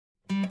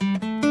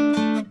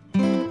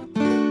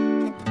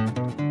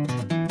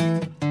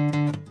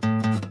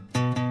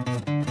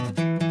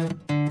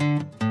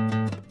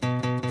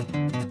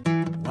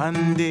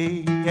One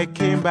day I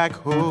came back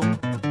home.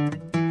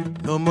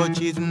 No more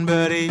children,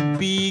 but a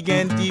big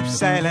and deep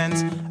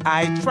silence.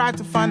 I tried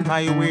to find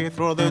my way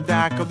through the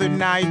dark of the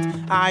night.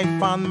 I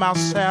found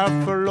myself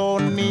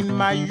alone in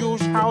my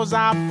huge house.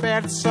 I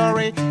felt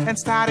sorry and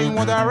started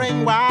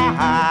wondering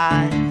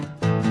why.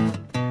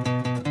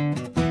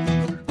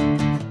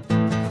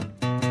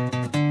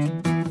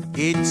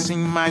 It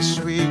seemed my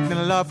sweet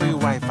and lovely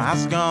wife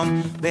has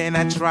gone. Then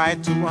I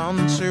tried to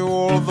undo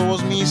all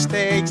those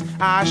mistakes.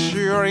 I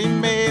surely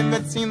made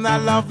that in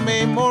that love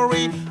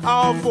memory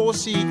of all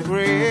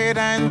secret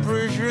and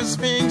precious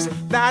things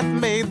that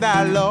made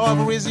that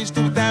love resist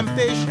to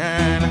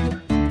temptation.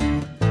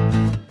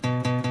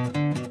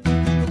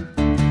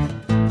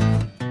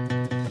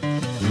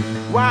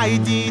 Why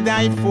did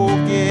I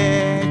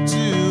forget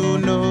to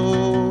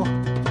know?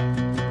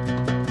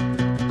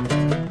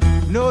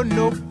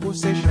 No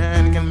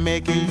possession can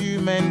make a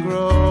human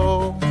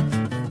grow,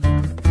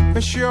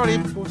 but surely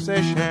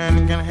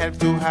possession can help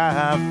to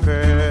have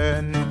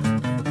fun.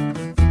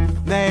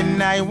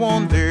 Then I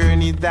wonder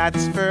if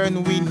that's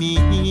fun we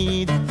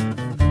need.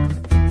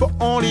 For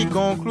only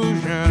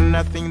conclusion,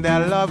 I think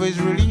that love is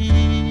really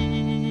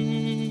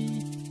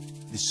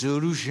the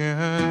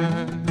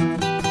solution.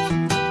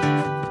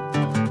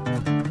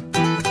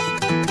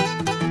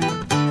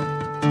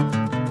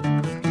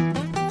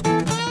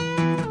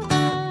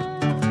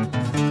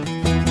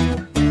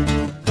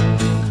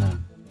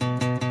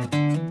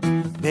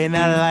 Then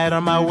I light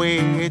on my way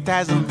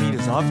 1,000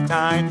 meters of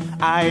time.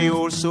 I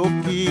also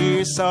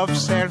piece of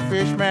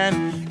selfish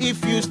man.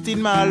 If you steal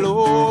my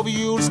love,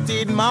 you'll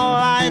steal my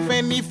life.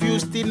 And if you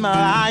steal my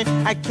life,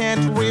 I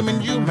can't remain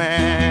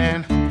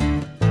human.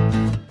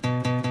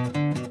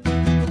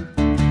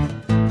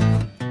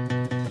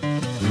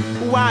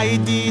 Why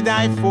did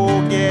I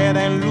forget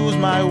and lose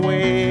my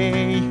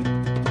way?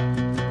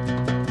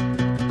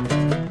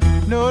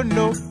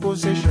 No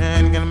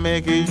possession can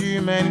make a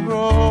human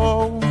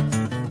grow,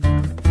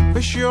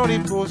 but surely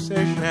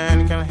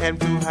possession can help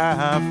to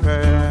have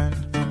fun.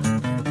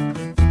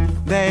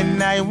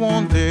 Then I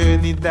wonder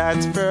if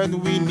that's fun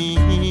we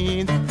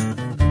need.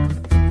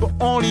 For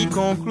only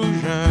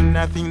conclusion,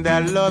 I think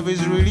that love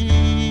is really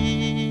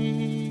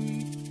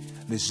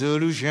the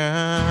solution.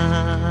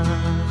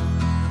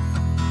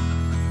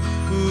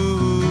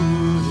 Ooh,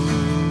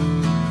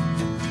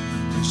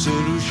 the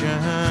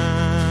solution.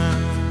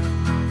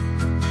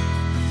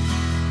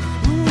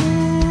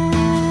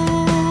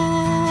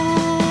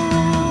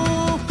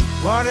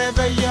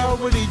 Whatever your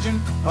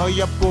religion or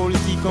your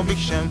political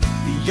conviction,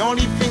 the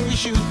only thing we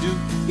should do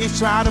is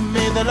try to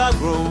make the love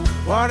grow.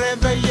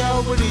 Whatever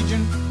your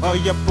religion or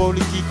your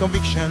political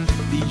conviction,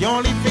 the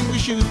only thing we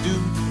should do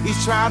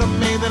is try to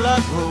make the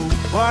love grow.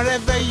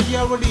 Whatever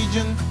your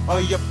religion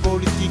or your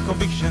political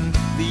conviction,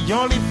 the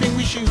only thing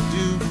we should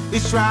do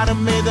is try to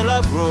make the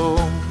love grow.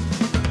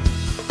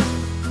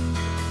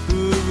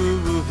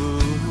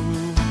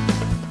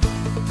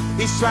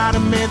 It's try to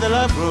make the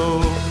love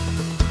grow.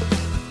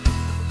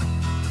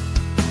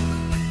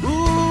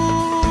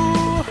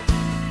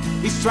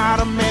 It's try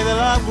to make the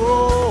love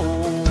grow.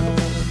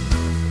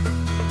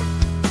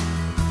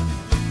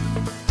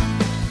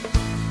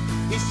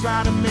 It's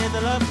try to make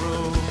the love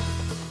grow.